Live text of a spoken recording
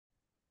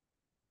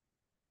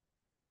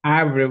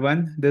Hi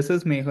everyone, this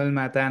is Mehul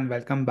Mehta and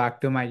welcome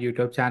back to my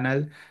YouTube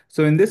channel.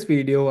 So in this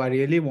video, I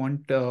really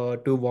want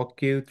to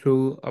walk you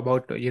through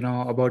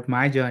about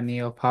my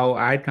journey of how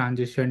I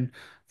transitioned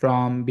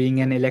from being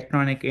an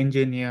electronic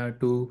engineer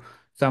to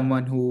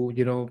someone who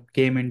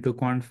came into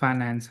quant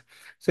finance.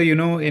 So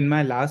in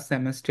my last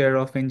semester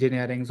of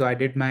engineering, so I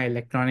did my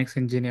electronics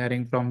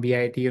engineering from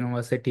VIT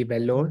University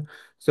Vellore.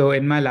 So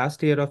in my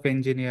last year of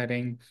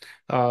engineering,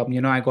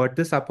 I got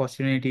this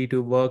opportunity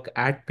to work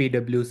at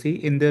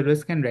PwC in the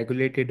risk and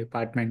regulatory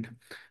department.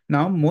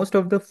 Now, most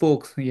of the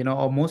folks,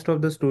 or most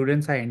of the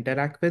students I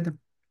interact with,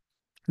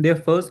 their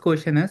first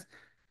question is,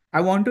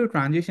 I want to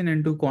transition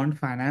into quant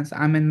finance.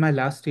 I'm in my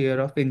last year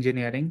of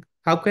engineering.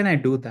 How can I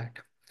do that?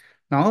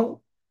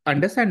 Now,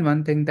 understand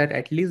one thing that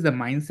at least the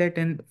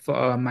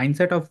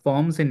mindset of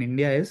firms in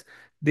India is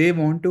they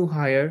want to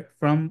hire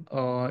from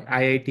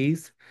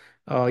IITs,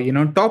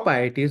 top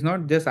IITs,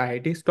 not just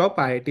IITs, top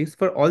IITs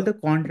for all the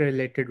quant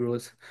related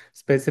roles,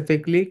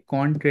 specifically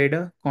quant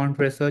trader, quant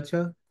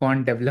researcher,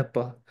 quant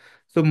developer.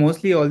 So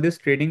mostly all these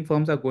trading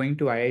firms are going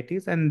to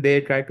IITs and they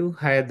try to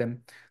hire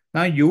them.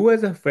 Now, you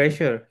as a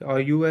fresher, or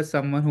you as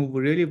someone who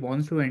really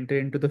wants to enter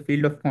into the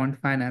field of quant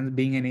finance,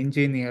 being an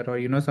engineer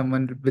or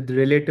someone with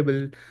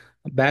relatable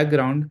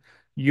background,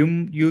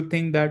 you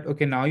think that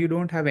okay, now you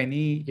don't have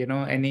any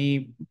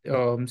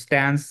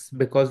stance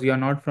because you're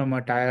not from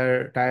a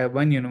tier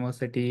one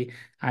university,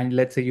 and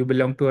let's say you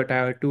belong to a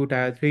tier two,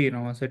 tier three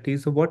university.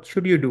 So what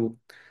should you do?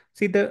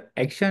 See, the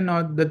action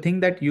or the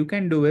thing that you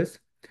can do is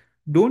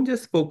don't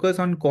just focus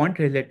on quant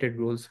related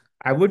roles.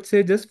 I would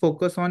say just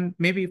focus on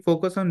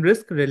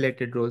risk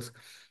related roles.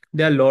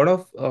 There are a lot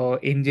of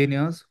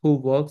engineers who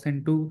works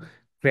into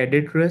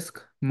credit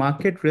risk,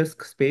 market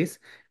risk space,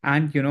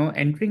 and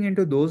entering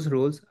into those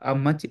roles are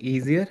much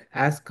easier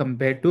as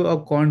compared to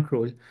a quant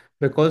role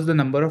because the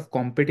number of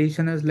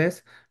competition is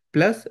less.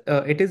 Plus,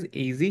 it is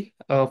easy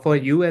for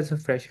you as a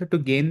fresher to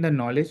gain the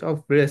knowledge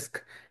of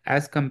risk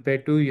as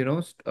compared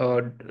to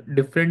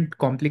different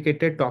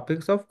complicated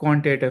topics of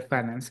quantitative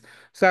finance.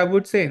 So I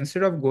would say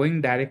instead of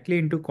going directly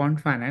into quant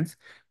finance,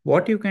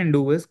 what you can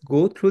do is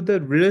go through the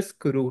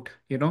risk route,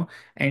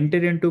 enter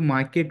into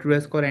market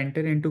risk or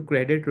enter into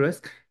credit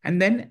risk,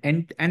 and then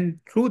and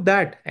through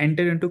that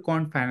enter into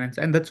quant finance.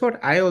 And that's what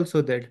I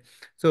also did.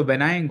 So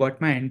when I got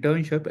my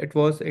internship, it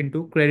was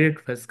into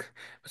credit risk.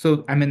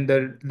 So I mean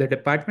the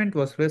department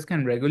was risk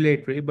and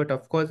regulatory, but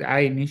of course I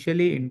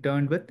initially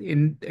interned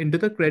into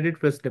the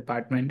credit risk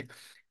department.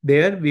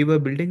 There we were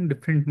building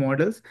different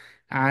models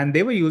and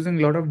they were using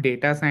a lot of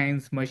data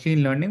science,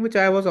 machine learning, which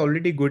I was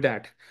already good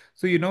at.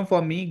 So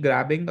for me,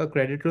 grabbing a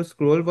credit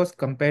risk role was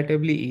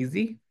comparatively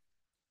easy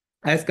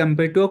as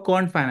compared to a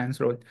quant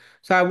finance role.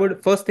 So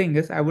first thing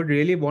is, I would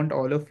really want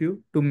all of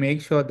you to make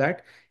sure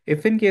that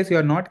if in case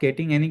you're not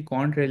getting any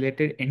quant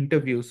related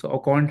interviews or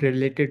quant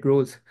related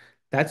roles,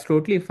 that's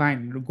totally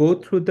fine. Go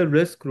through the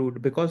risk route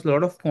because a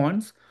lot of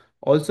quants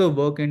also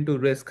work into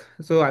risk.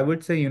 So I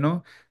would say,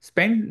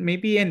 spend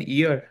maybe an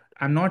year.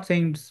 I'm not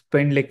saying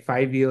spend like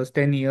 5 years,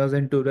 10 years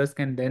into risk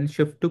and then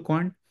shift to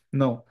quant.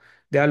 No,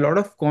 there are a lot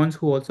of quants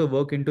who also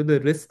work into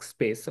the risk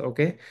space.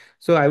 Okay.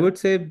 So I would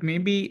say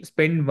maybe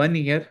spend 1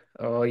 year,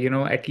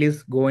 at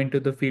least go into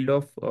the field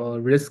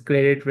of risk,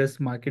 credit risk,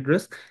 market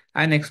risk,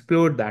 and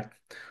explore that.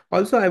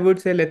 Also, I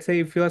would say, let's say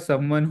if you are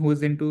someone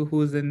who's in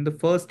the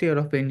first year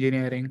of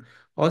engineering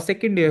or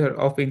second year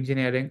of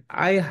engineering,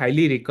 I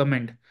highly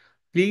recommend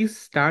please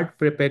start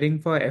preparing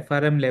for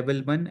FRM level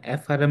 1,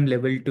 FRM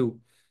level 2.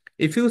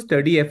 If you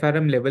study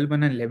FRM level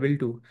 1 and level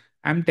 2,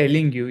 I'm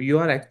telling you, you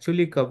are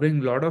actually covering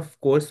a lot of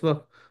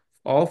coursework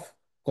of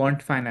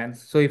quant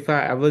finance. So if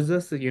I was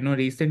just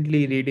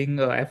recently reading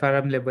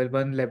FRM level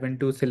 1 level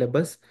 2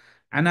 syllabus,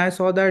 and I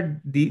saw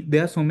that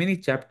there are so many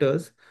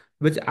chapters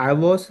which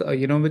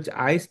which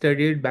I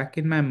studied back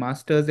in my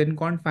masters in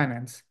quant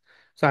finance.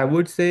 So I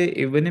would say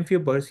even if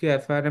you pursue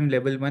FRM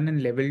level 1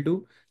 and level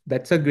 2,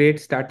 that's a great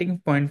starting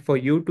point for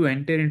you to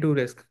enter into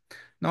risk.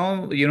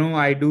 Now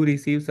I do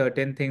receive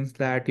certain things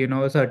that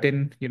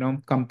certain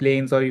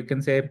complaints, or you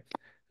can say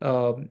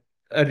um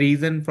a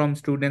reason from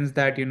students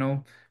that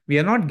we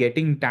are not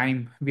getting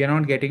time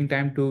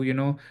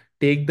to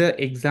take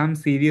the exam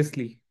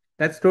seriously.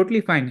 That's totally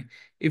fine.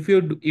 If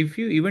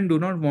you even do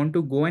not want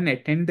to go and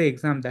attend the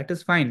exam, that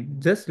is fine.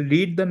 Just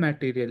read the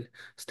material,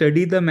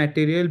 study the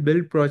material,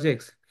 build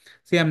projects.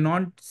 See, I'm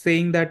not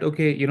saying that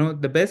okay,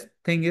 the best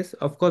thing is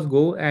of course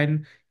go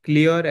and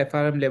clear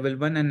FRM level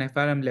 1 and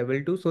FRM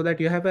level 2 so that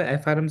you have a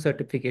FRM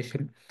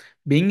certification.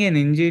 Being an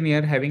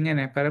engineer, having an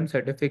FRM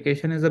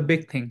certification is a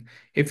big thing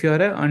if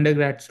you're an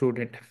undergrad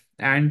student.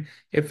 And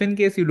if in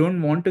case you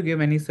don't want to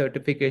give any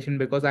certification,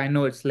 because I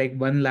know it's like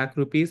 1 lakh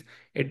rupees,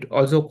 it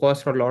also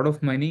costs a lot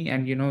of money,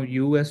 and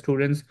you as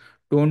students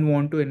don't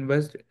want to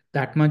invest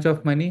that much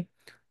of money,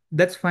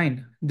 that's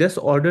fine. Just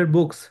order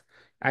books.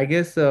 I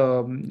guess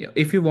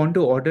if you want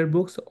to order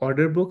books,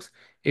 order books.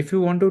 If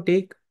you want to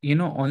take,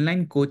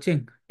 online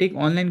coaching, take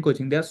online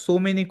coaching. There are so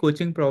many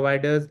coaching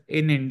providers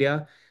in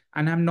India.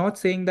 And I'm not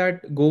saying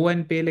that go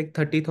and pay like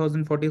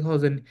 30,000,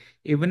 40,000,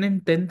 even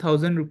in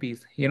 10,000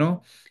 rupees,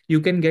 you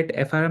can get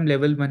FRM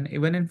level 1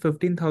 even in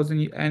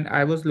 15,000. And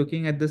I was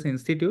looking at this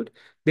institute,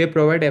 they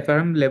provide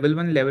FRM level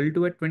 1, level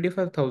 2 at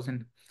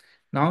 25,000.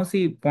 Now,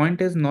 see,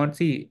 point is not,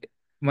 see,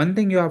 one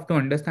thing you have to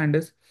understand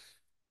is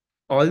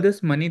all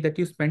this money that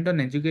you spend on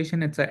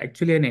education, it's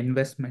actually an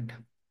investment.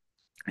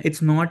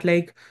 It's not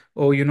like,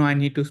 oh, I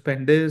need to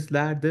spend this,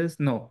 that, this.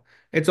 No,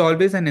 it's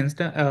always an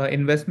instant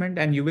investment,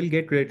 and you will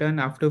get return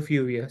after a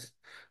few years.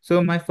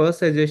 So my first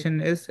suggestion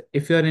is,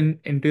 if you're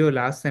into your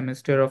last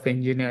semester of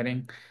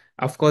engineering,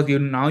 of course, you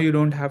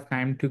don't have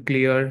time to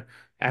clear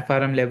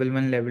FRM level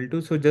 1, level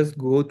 2. So just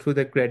go through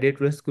the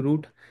credit risk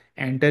route,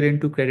 enter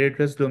into credit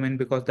risk domain,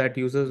 because that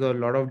uses a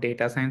lot of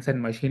data science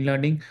and machine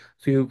learning.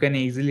 So you can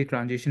easily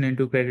transition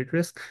into credit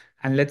risk.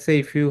 And let's say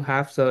if you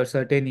have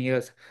certain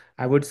years,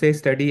 I would say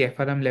study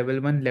FRM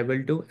level 1,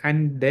 level 2,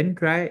 and then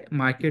try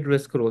market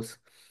risk roles,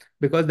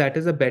 because that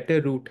is a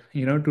better route,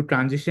 to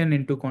transition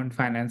into quant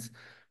finance.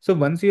 So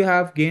once you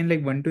have gained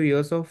like 1, 2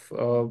 years of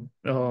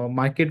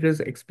market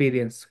risk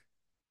experience,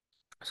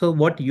 so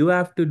what you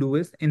have to do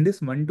is, in this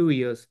 1, 2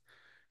 years,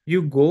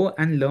 you go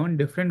and learn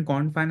different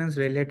quant finance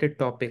related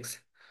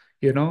topics.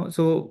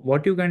 So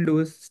what you can do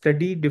is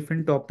study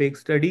different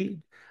topics.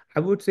 I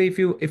would say,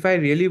 if I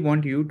really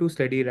want you to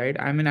study, right,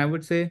 I mean, I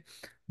would say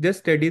just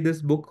study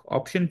this book,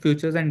 Option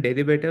Futures and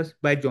Derivatives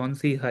by John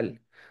C. Hull.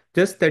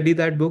 Just study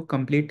that book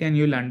completely, and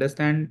you'll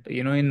understand,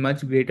 in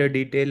much greater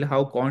detail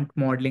how quant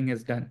modeling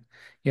is done.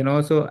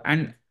 So,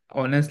 and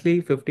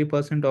honestly,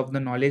 50% of the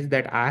knowledge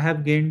that I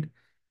have gained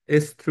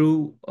is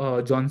through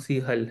John C.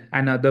 Hull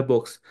and other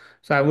books.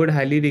 So I would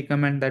highly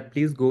recommend that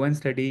please go and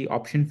study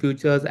Option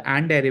Futures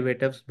and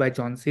Derivatives by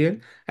John Searle.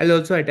 I'll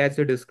also attach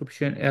the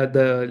description,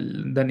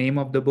 the name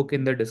of the book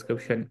in the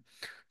description.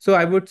 So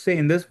I would say,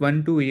 in this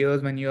 1, 2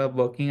 years when you are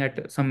working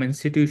at some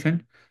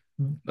institution,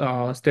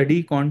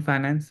 study quant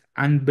finance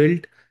and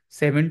build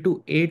 7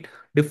 to 8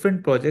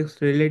 different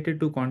projects related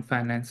to quant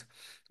finance.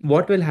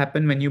 What will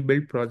happen when you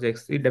build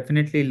projects?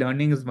 Definitely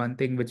learning is one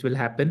thing which will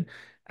happen.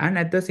 And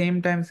at the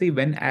same time, see,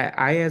 when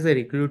I as a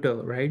recruiter,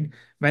 right,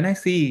 when I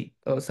see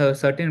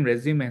certain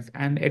resumes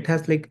and it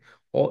has like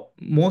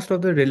most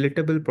of the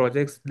relatable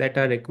projects that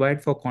are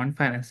required for quant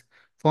finance,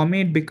 for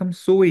me it becomes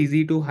so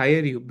easy to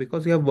hire you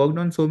because you have worked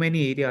on so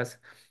many areas,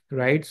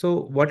 right?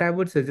 So what I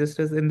would suggest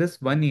is, in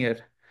this 1 year,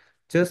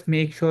 just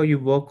make sure you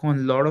work on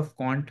a lot of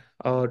quant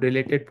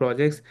related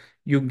projects.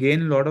 You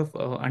gain a lot of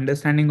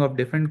understanding of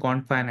different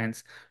quant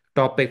finance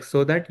topics,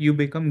 so that you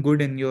become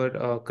good in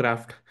your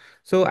craft.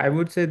 So I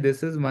would say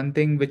this is one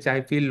thing which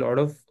I feel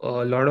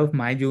a lot of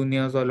my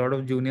juniors, or a lot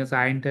of juniors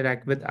I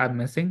interact with, are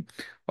missing.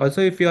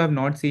 Also, if you have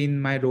not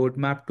seen my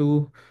roadmap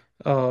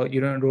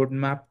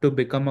to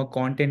become a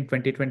content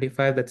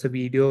 2025, that's a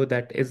video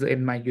that is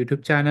in my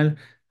YouTube channel.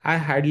 I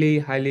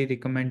highly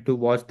recommend to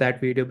watch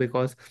that video,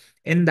 because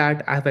in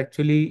that I've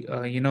actually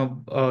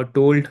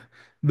told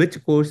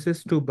which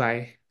courses to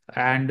buy.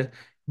 And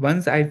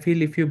once I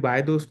feel, if you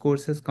buy those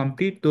courses,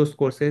 complete those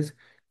courses,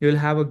 you'll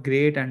have a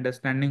great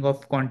understanding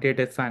of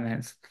quantitative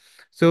finance.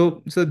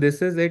 So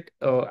this is it.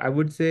 I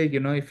would say,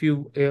 if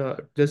you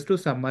just to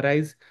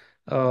summarize,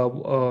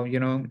 you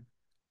know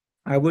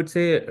I would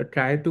say,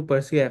 try to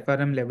pursue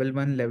FRM level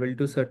 1, level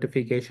 2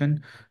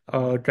 certification.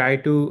 Try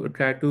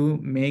to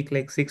make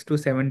like 6 to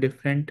 7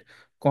 different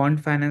quant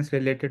finance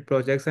related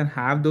projects and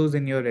have those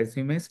in your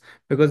resumes,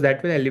 because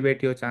that will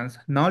elevate your chance.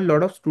 Now, a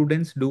lot of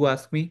students do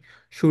ask me,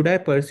 should I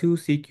pursue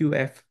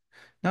CQF?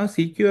 Now,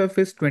 CQF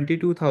is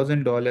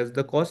 $22,000.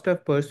 The cost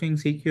of pursuing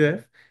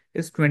CQF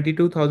is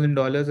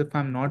 $22,000, if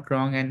I'm not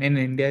wrong, and in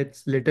India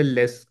it's little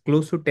less,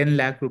 close to 10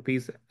 lakh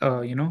rupees.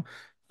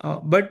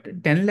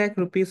 But 10 lakh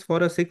rupees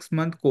for a 6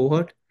 month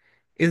cohort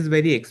is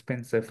very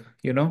expensive.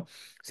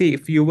 See,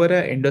 if you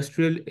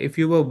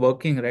were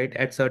working right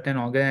at certain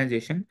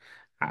organization,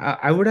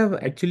 I would have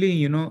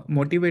actually,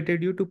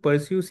 motivated you to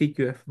pursue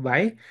CQF.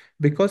 Why?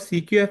 Because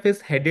CQF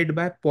is headed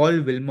by Paul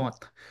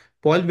Wilmoth.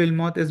 Paul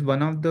Wilmoth is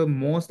one of the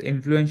most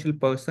influential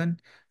person,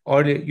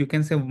 or you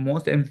can say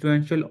most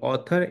influential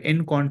author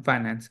in quant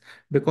finance,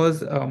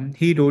 because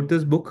he wrote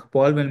this book,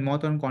 Paul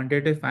Wilmoth on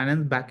quantitative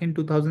finance, back in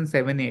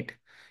 2007-8.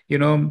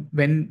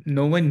 When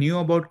no one knew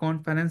about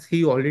quant finance,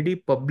 he already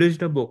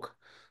published a book.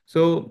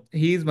 So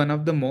he is one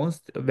of the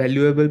most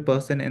valuable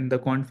person in the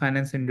quant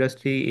finance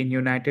industry in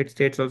United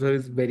States. Also,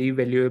 is very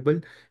valuable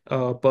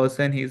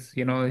person. He's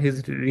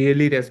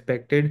really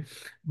respected.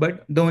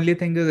 But the only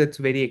thing is, it's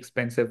very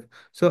expensive.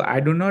 So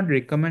I do not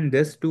recommend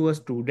this to a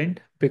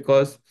student,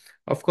 because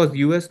of course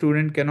US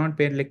student cannot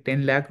pay like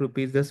 10 lakh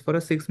rupees just for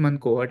a 6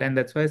 month cohort. And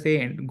that's why I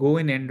say, go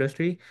in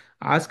industry,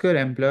 ask your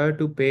employer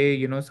to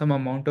pay some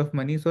amount of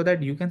money, so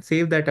that you can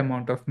save that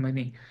amount of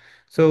money.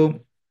 So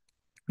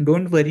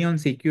don't worry on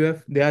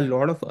CQF. There are a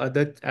lot of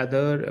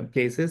other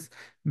places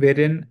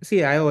wherein,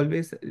 see, I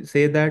always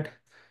say that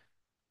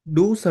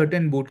do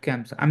certain boot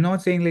camps. I'm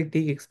not saying like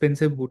take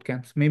expensive boot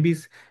camps. Maybe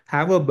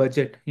have a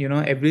budget.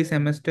 Every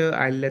semester,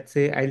 let's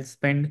say I'll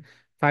spend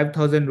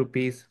 5,000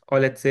 rupees, or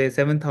let's say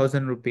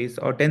 7,000 rupees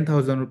or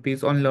 10,000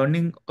 rupees on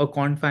learning a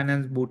Quant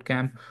Finance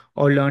bootcamp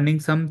or learning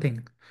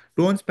something.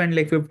 Don't spend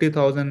like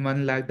 50,000,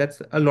 1 lakh.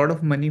 That's a lot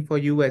of money for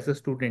you as a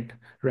student,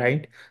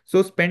 right?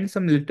 So spend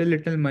some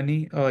little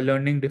money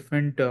learning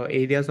different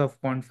areas of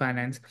Quant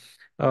Finance.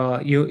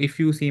 If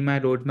you see my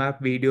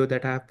roadmap video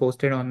that I have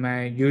posted on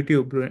my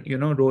YouTube,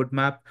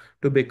 roadmap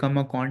to become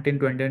a quant in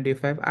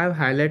 2025, I've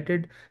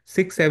highlighted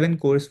 6 7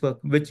 coursework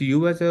which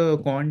you as a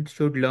quant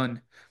should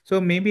learn. So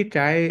maybe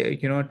try,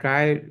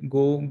 try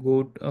go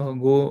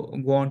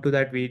on to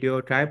that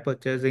video, try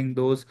purchasing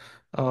those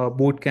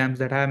boot camps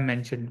that I have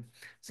mentioned.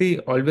 See,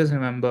 always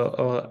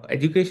remember,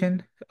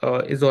 education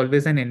is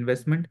always an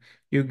investment.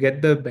 You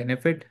get the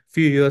benefit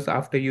few years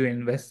after you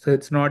invest. So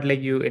it's not like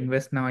you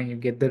invest now and you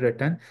get the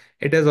return.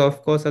 It is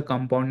of course a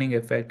compounding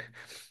effect.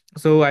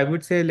 So I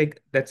would say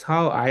like that's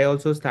how I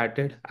also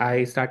started.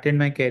 I started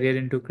my career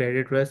into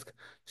credit risk,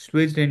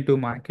 switched into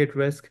market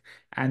risk,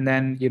 and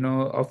then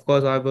of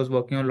course I was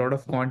working on a lot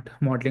of quant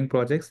modeling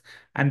projects,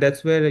 and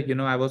that's where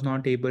I was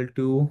not able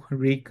to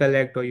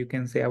recollect, or you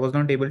can say I was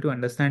not able to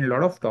understand a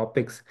lot of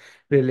topics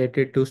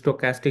related to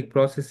stochastic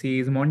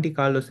processes, Monte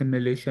Carlo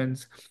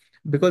simulations,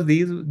 because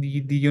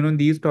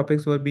these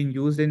topics were being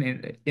used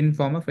in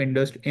form of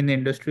in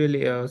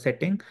industrial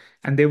setting,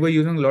 and they were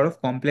using a lot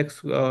of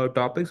complex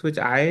topics which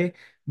I,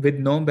 with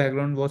no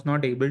background, was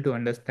not able to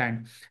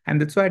understand.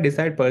 And that's why I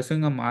decided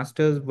pursuing a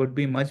master's would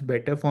be much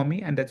better for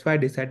me, and that's why I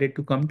decided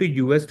to come to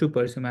US to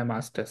pursue my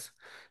master's.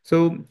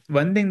 So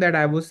one thing that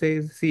I would say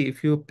is, see,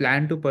 if you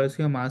plan to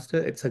pursue a master,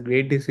 it's a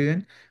great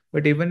decision.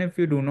 But even if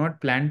you do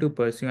not plan to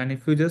pursue, and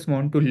if you just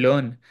want to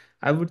learn,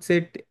 I would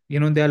say,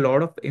 there are a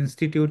lot of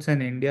institutes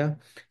in India.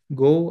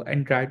 Go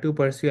and try to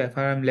pursue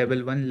FRM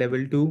level 1,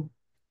 level 2,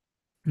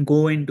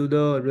 go into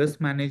the risk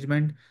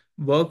management,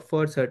 work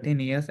for certain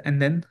years, and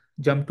then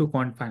jump to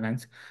quant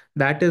finance.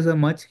 That is a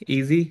much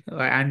easy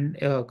and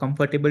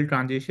comfortable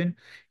transition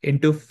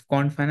into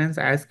quant finance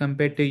as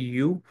compared to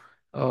you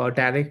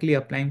directly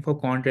applying for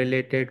quant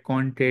related,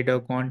 quant trader,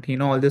 quant,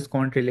 all these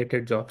quant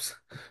related jobs.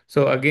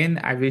 So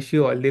again, I wish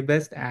you all the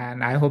best,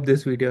 and I hope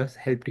this video has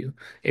helped you.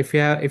 If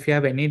you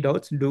have any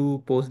doubts,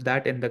 do post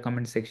that in the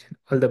comment section.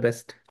 All the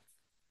best.